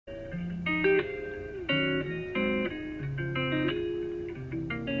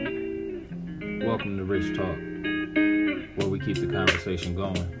Welcome to Rich Talk, where we keep the conversation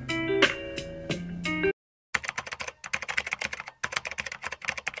going.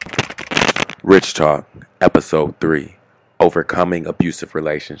 Rich Talk, Episode 3, Overcoming Abusive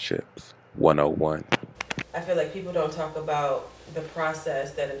Relationships, 101. I feel like people don't talk about the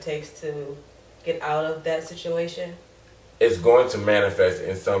process that it takes to get out of that situation. It's going to manifest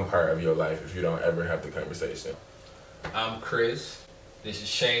in some part of your life if you don't ever have the conversation. I'm Chris. This is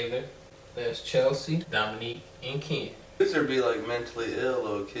Shayla. That's Chelsea, Dominique, and Ken. Users be like mentally ill,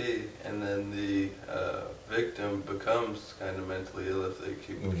 low-key, and then the victim becomes kind of mentally ill if they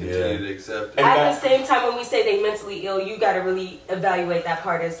continue to accept it. At the same time, when we say they mentally ill, you got to really evaluate that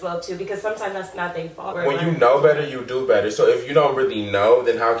part as well too, because sometimes that's not their fault. When you know better, you do better. So if you don't really know,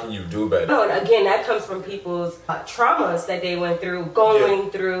 then how can you do better? No, and again, that comes from people's traumas that they went through,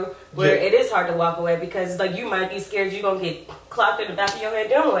 going through, where it is hard to walk away because like you might be scared you're gonna get clocked in the back of your head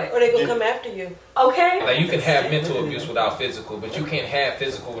doing it, or they gonna come after you. Okay. Like you can have mental abuse without physical, but you can't have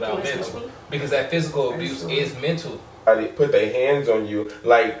physical without mental, because that physical abuse is mental. They put their hands on you,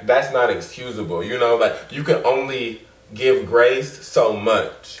 like that's not excusable. You know, like you can only give grace so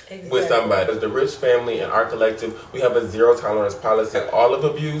much with somebody. As the Rich family and our collective, we have a zero tolerance policy of all of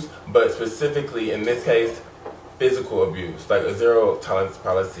abuse, but specifically in this case, physical abuse, like a zero tolerance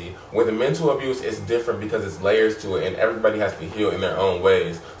policy. With the mental abuse, it's different because it's layers to it and everybody has to heal in their own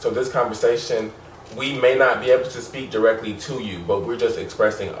ways. So this conversation, we may not be able to speak directly to you, but we're just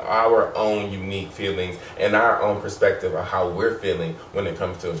expressing our own unique feelings and our own perspective of how we're feeling when it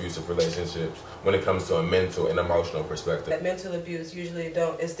comes to abusive relationships, when it comes to a mental and emotional perspective. That mental abuse usually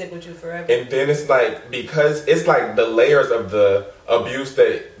it stick with you forever. And then it's like, because it's like the layers of the abuse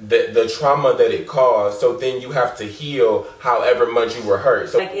that the trauma that it caused, so then you have to heal however much you were hurt.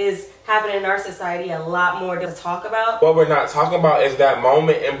 So like is happening in our society a lot more to talk about. What we're not talking about is that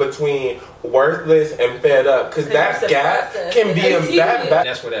moment in between worthless and fed up, because that gap can be that bad.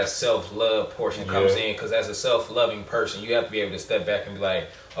 That's where that self-love portion comes in, because as a self-loving person, you have to be able to step back and be like,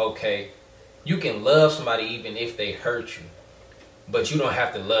 okay, you can love somebody even if they hurt you, but you don't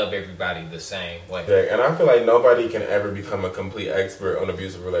have to love everybody the same way. Yeah, and I feel like nobody can ever become a complete expert on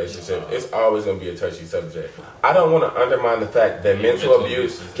abusive relationships. It's always going to be a touchy subject. I don't want to undermine the fact that mental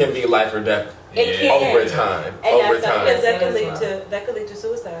abuse can be life or death over time. That could lead to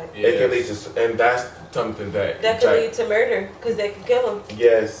suicide. It can lead to, and that's something that could lead to murder because they can kill them.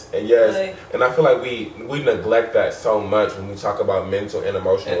 Yes, and I feel like we neglect that so much when we talk about mental and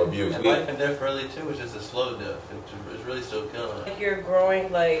emotional abuse. And life and death really too is just a slow death. It's really still killing. Like you're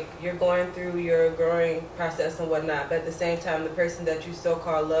growing, like you're going through your growing process and whatnot, but at the same time, the person that you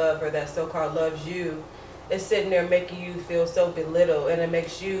so-called love or that so-called loves you is sitting there making you feel so belittled, and it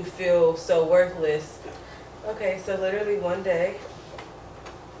makes you feel so worthless. Okay, so literally one day,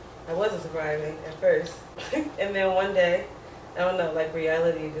 I wasn't surviving at first, and then one day, I don't know, like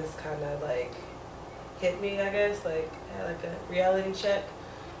reality just kind of like hit me, I guess, like I had like a reality check,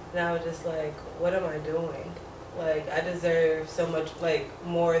 and I was just like, what am I doing? Like I deserve so much, like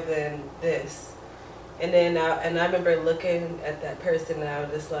more than this. And then I remember looking at that person, and I was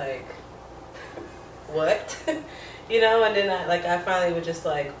just like, what? You know, and then I finally was just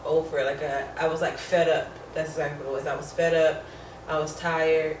like over it. Like I was like fed up. That's exactly what it was. I was fed up. I was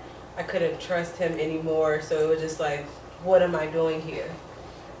tired. I couldn't trust him anymore. So it was just like, what am I doing here?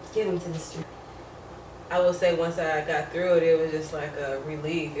 Get him to the street. I will say once I got through it, it was just like a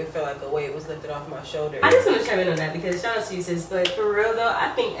relief. It felt like a weight was lifted off my shoulder. I just want to chime in on that because shout out to you, sis. But for real though,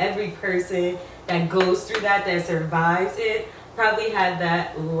 I think every person that goes through that survives it, probably had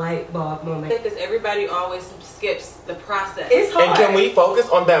that light bulb moment. Because everybody always skips the process. It's hard. And can we focus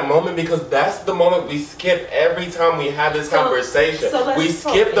on that moment, because that's the moment we skip every time we have this conversation. So we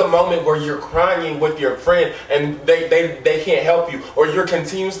skip the moment where you're crying with your friend and they can't help you, or you're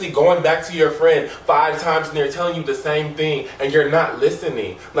continuously going back to your friend 5 times and they're telling you the same thing and you're not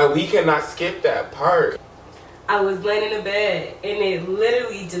listening. Like, we cannot skip that part. I was laying in the bed and it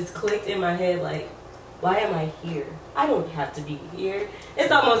literally just clicked in my head like, why am I here? I don't have to be here.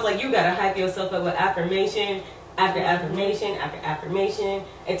 It's almost like you gotta hype yourself up with affirmation after affirmation after affirmation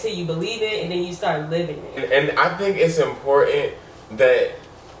until you believe it, and then you start living it. And I think it's important that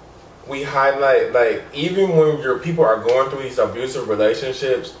we highlight, like, even when people are going through these abusive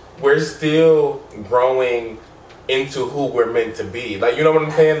relationships, we're still growing into who we're meant to be. Like, you know what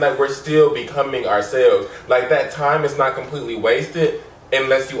I'm saying? Like, we're still becoming ourselves. Like, that time is not completely wasted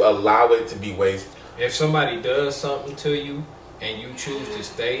unless you allow it to be wasted. If somebody does something to you and you choose to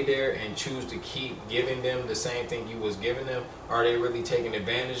stay there and choose to keep giving them the same thing you was giving them, are they really taking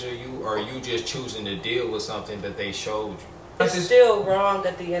advantage of you, or are you just choosing to deal with something that they showed you? It's still wrong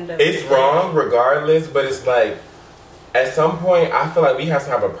at the end of it. It's wrong regardless, but it's like at some point I feel like we have to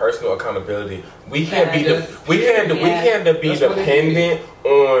have a personal accountability. We can't be dependent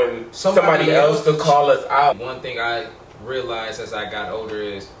on somebody else to call us out. One thing I realized as I got older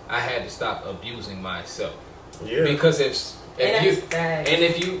is I had to stop abusing myself. Yeah. Because if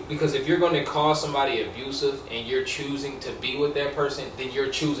you're going to call somebody abusive and you're choosing to be with that person, then you're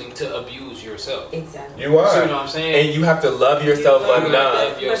choosing to abuse yourself. Exactly. You are. So you know what I'm saying? And you have to love yourself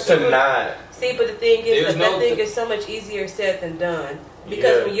enough to not. See, but the thing is, that thing is so much easier said than done.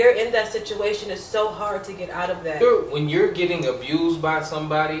 Because when you're in that situation, it's so hard to get out of that. When you're getting abused by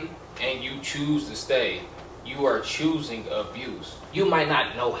somebody and you choose to stay, you are choosing abuse. You might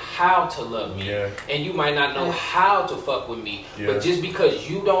not know how to love me, and you might not know how to fuck with me, but just because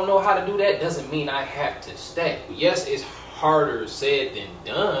you don't know how to do that doesn't mean I have to stay. Yes, it's harder said than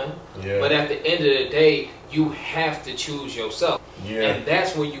done, but at the end of the day, you have to choose yourself. And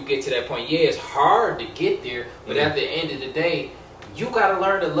that's when you get to that point. Yeah, it's hard to get there, but at the end of the day, you gotta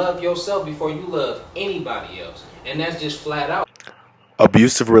learn to love yourself before you love anybody else. And that's just flat out.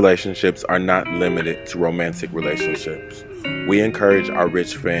 Abusive relationships are not limited to romantic relationships. We encourage our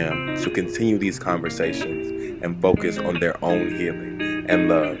Rich fam to continue these conversations and focus on their own healing and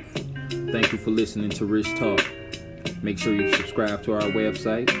love. Thank you for listening to Rich Talk. Make sure you subscribe to our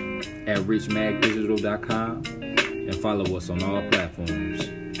website at richmagdigital.com and follow us on all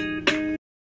platforms.